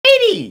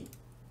Lady!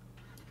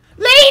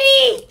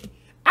 Lady!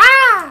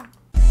 Ah!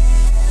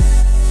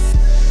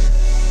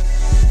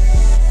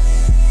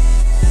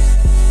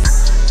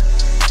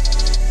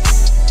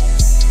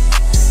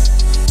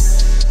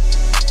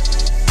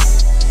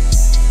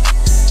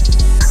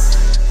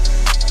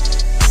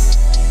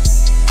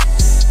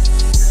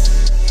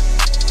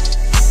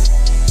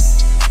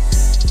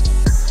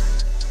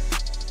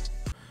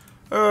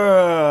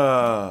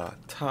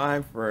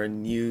 Time for a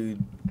new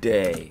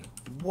day.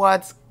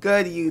 What's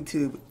good,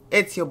 YouTube?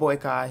 It's your boy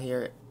Kai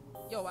here,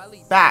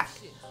 back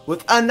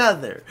with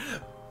another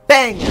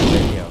banger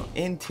video.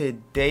 In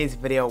today's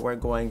video, we're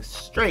going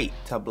straight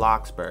to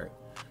Bloxburg.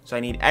 So I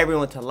need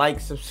everyone to like,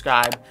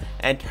 subscribe,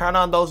 and turn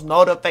on those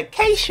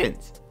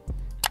notifications.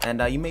 And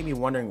you may be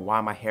wondering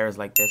why my hair is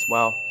like this.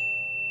 Well,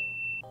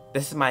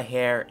 this is my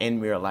hair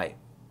in real life.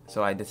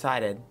 So I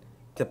decided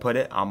to put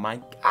it on my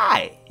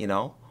guy, you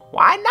know?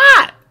 Why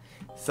not?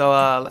 So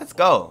let's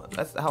go.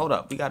 Hold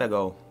up. We gotta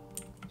go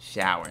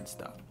shower and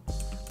stuff.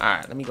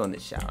 Alright, let me go in the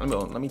shower.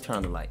 Let me turn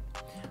on the light.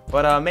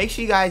 But make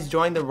sure you guys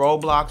join the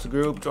Roblox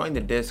group, join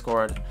the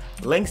Discord.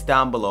 Links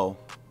down below.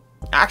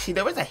 Actually,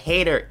 there was a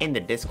hater in the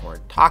Discord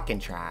talking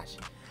trash.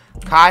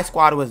 Kai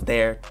Squad was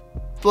there,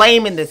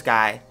 flaming this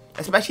guy,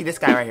 especially this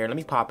guy right here. Let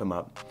me pop him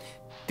up.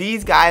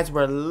 These guys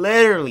were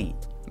literally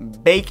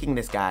baking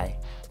this guy,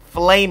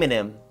 flaming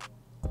him,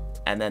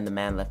 and then the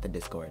man left the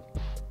Discord.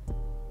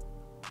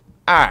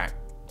 Alright,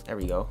 there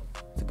we go.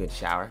 It's a good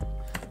shower.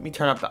 Let me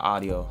turn up the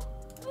audio.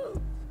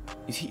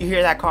 You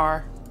hear that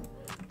car?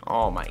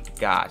 Oh my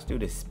gosh,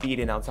 dude is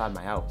speeding outside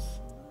my house.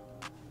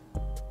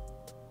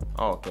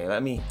 Okay,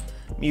 let me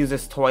use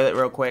this toilet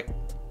real quick.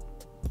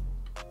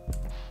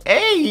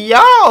 Hey,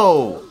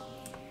 yo!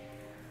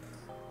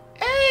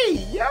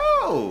 Hey,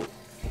 yo!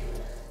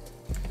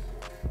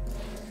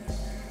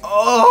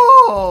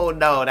 Oh,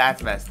 no,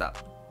 that's messed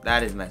up.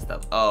 That is messed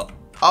up.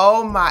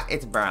 Oh my,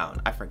 it's brown.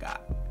 I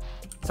forgot.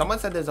 Someone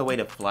said there's a way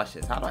to flush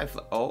this. How do I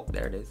flush? Oh,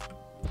 there it is.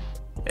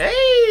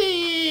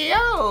 Hey,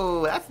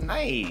 yo, that's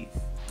nice.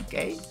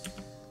 Okay.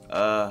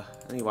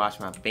 Let me wash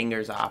my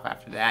fingers off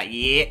after that.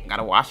 Yeah,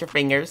 gotta wash your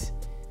fingers.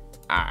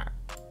 Alright,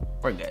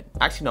 we're good.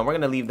 Actually, no, we're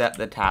gonna leave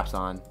the taps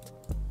on.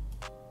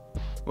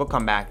 We'll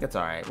come back. That's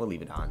alright. We'll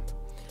leave it on.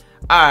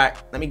 Alright,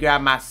 let me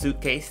grab my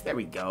suitcase. There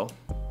we go.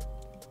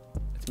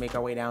 Let's make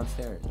our way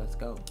downstairs. Let's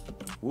go.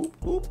 Whoop,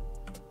 whoop.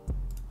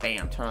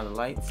 Bam, turn on the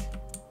lights.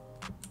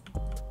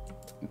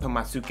 Put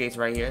my suitcase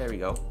right here. There we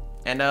go.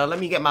 And let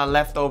me get my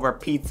leftover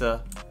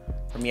pizza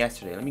from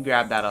yesterday. Let me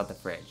grab that out the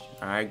fridge.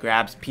 Alright,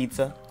 grabs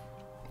pizza.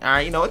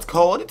 Alright, you know, it's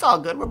cold. It's all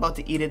good. We're about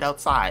to eat it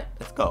outside.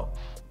 Let's go.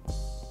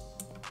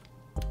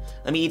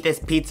 Let me eat this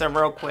pizza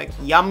real quick.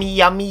 Yummy,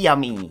 yummy,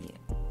 yummy.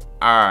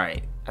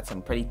 Alright, that's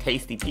some pretty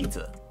tasty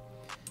pizza.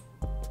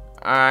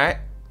 Alright,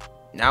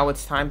 now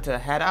it's time to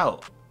head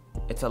out.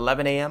 It's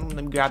 11 a.m.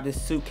 Let me grab this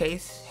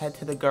suitcase, head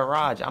to the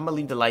garage. I'm gonna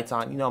leave the lights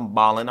on. You know, I'm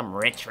balling. I'm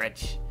rich.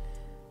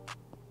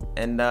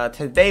 And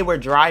today we're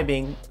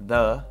driving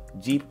the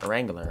Jeep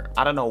Wrangler.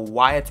 I don't know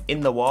why it's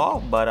in the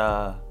wall, but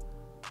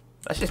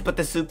let's just put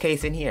the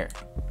suitcase in here.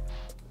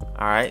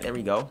 Alright, there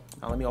we go.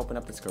 Now let me open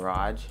up this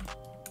garage.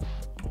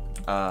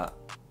 Garage?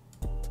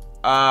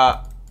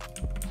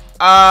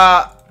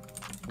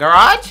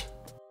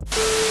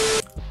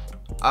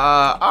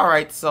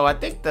 Alright, so I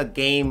think the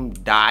game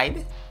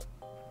died.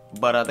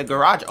 But the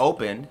garage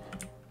opened.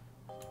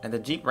 And the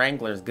Jeep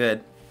Wrangler is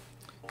good.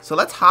 So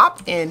let's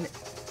hop in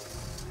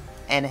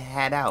and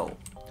head out.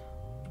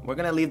 We're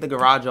gonna leave the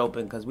garage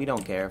open because we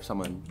don't care if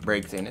someone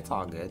breaks in. It's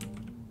all good.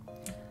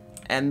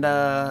 And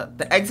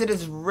the exit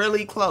is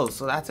really close,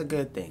 so that's a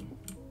good thing.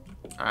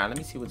 Alright, let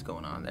me see what's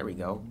going on. There we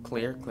go.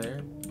 Clear,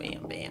 clear.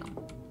 Bam, bam.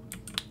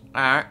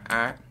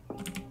 Alright.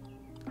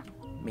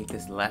 Make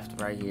this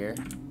left right here.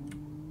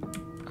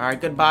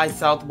 Alright, goodbye,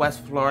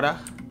 Southwest Florida.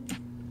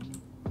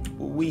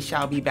 We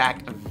shall be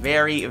back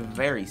very,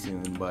 very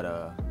soon,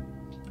 but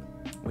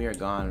we are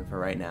gone for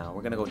right now.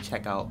 We're gonna go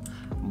check out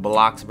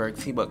Bloxburg,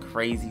 see what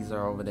crazies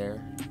are over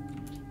there.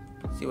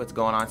 See what's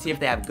going on. See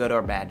if they have good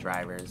or bad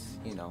drivers,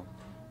 you know.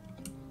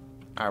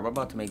 Alright, we're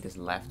about to make this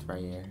left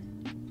right here.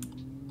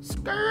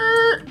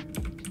 Skirt!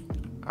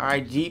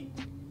 Alright, Jeep.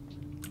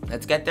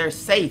 Let's get there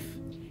safe.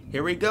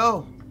 Here we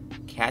go.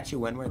 Catch you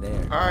when we're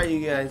there. Alright,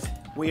 you guys.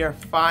 We are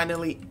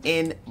finally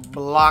in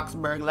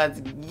Bloxburg. Let's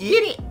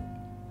get it!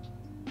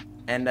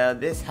 And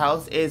this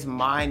house is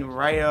mine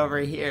right over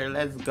here.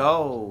 Let's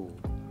go.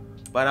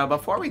 But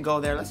before we go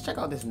there, let's check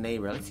out this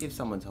neighbor. Let's see if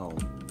someone's home.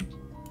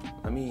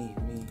 Let me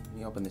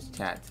open this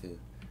chat too.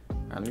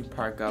 Alright, let me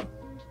park up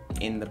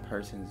in the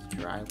person's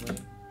driveway.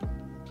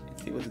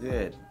 Let's see what's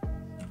good.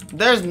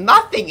 There's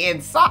nothing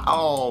inside.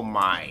 Oh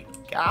my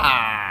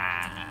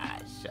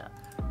gosh.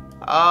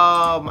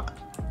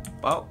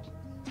 Well,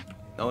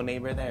 no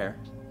neighbor there.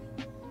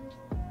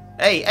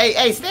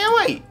 Hey, stay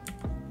away.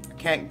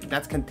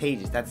 That's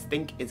contagious. That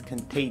stink is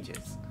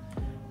contagious.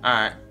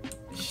 Alright.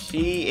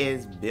 She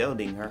is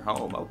building her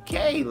home.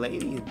 Okay,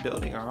 lady is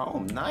building her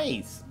home.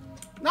 Nice.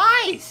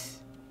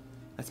 Nice.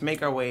 Let's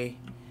make our way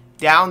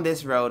down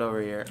this road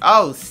over here.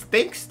 Oh,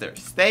 Stinkster,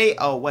 stay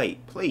away,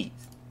 please.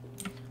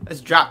 Let's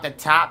drop the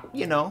top,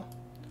 you know.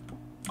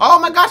 Oh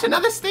my gosh,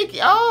 another stinky.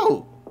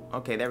 Oh,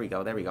 okay, there we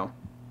go, there we go.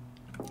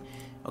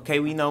 Okay,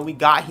 we know we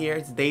got here.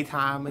 It's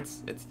daytime.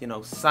 It's you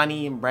know,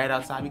 sunny and bright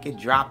outside. We can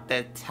drop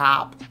the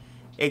top,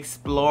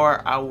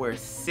 explore our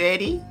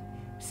city,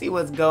 see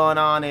what's going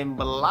on in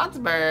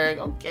Bloxburg.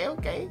 Okay,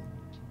 okay.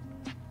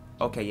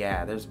 Okay,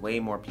 yeah, there's way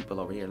more people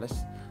over here.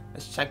 Let's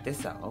check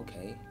this out.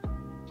 Okay.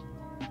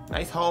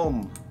 Nice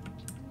home.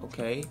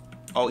 Okay.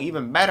 Oh,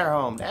 even better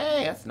home.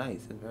 Hey, that's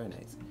nice. That's very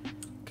nice.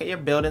 Okay, you're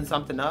building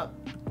something up.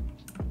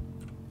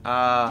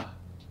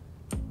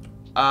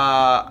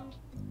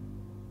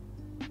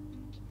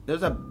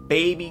 There's a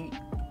baby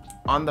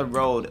on the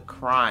road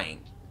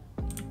crying.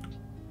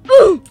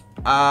 We're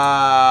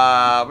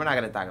not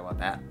gonna talk about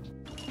that.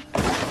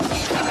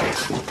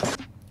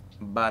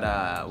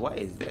 But what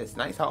is this?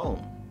 Nice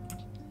home.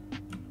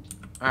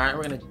 Alright,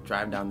 we're gonna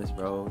drive down this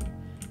road.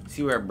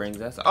 See where it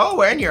brings us. Oh,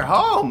 we're in your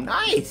home.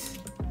 Nice.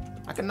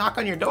 I can knock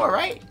on your door,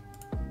 right?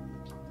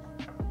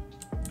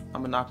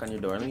 I'm gonna knock on your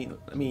door. Let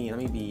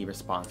me be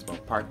responsible.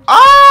 Park.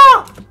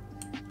 Oh!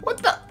 What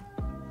the?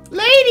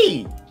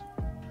 Lady!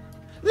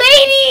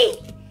 Lady!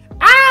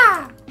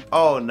 Ah!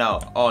 Oh no.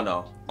 Oh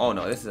no. Oh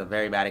no. This is a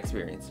very bad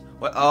experience.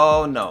 What?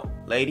 Oh no.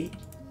 Lady?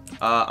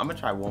 I'm gonna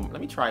try one.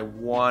 Let me try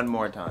one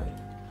more time.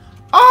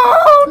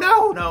 Oh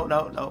no, no,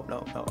 no, no,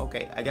 no, no.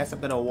 Okay, I guess I'm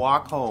gonna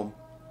walk home.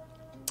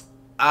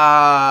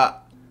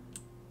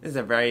 This is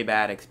a very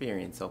bad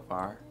experience so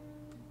far.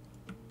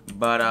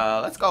 But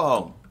let's go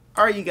home.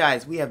 Alright, you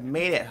guys, we have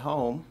made it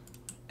home,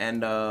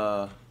 and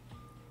I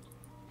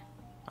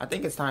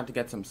think it's time to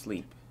get some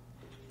sleep.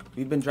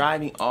 We've been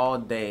driving all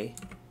day.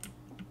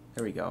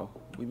 There we go.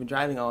 We've been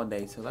driving all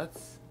day, so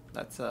let's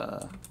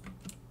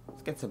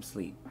get some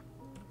sleep.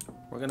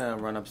 We're gonna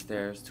run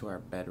upstairs to our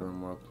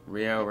bedroom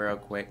real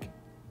quick.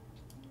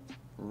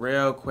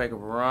 Real quick,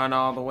 run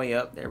all the way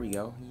up. There we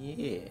go.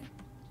 Yeah.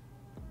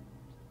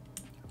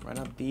 Run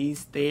up these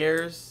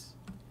stairs,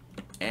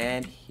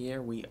 and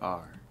here we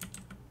are.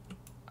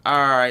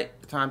 Alright,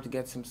 time to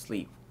get some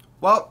sleep.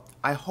 Well,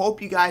 I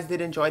hope you guys did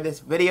enjoy this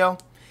video.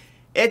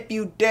 If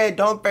you did,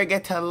 don't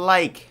forget to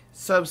like,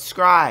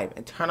 subscribe,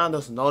 and turn on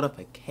those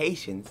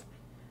notifications.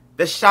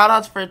 The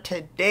shoutouts for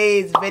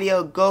today's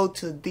video go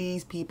to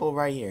these people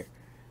right here.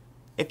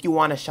 If you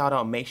want a shout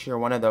out, make sure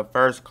one of the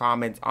first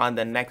comments on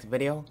the next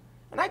video,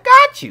 and I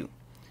got you.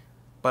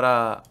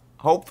 But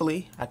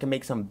hopefully I can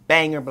make some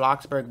banger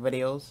Bloxburg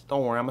videos.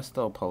 Don't worry, I'm gonna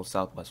still post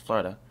Southwest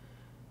Florida.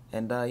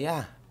 And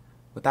yeah,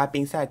 with that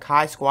being said,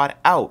 Kai Squad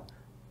out.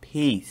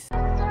 Peace.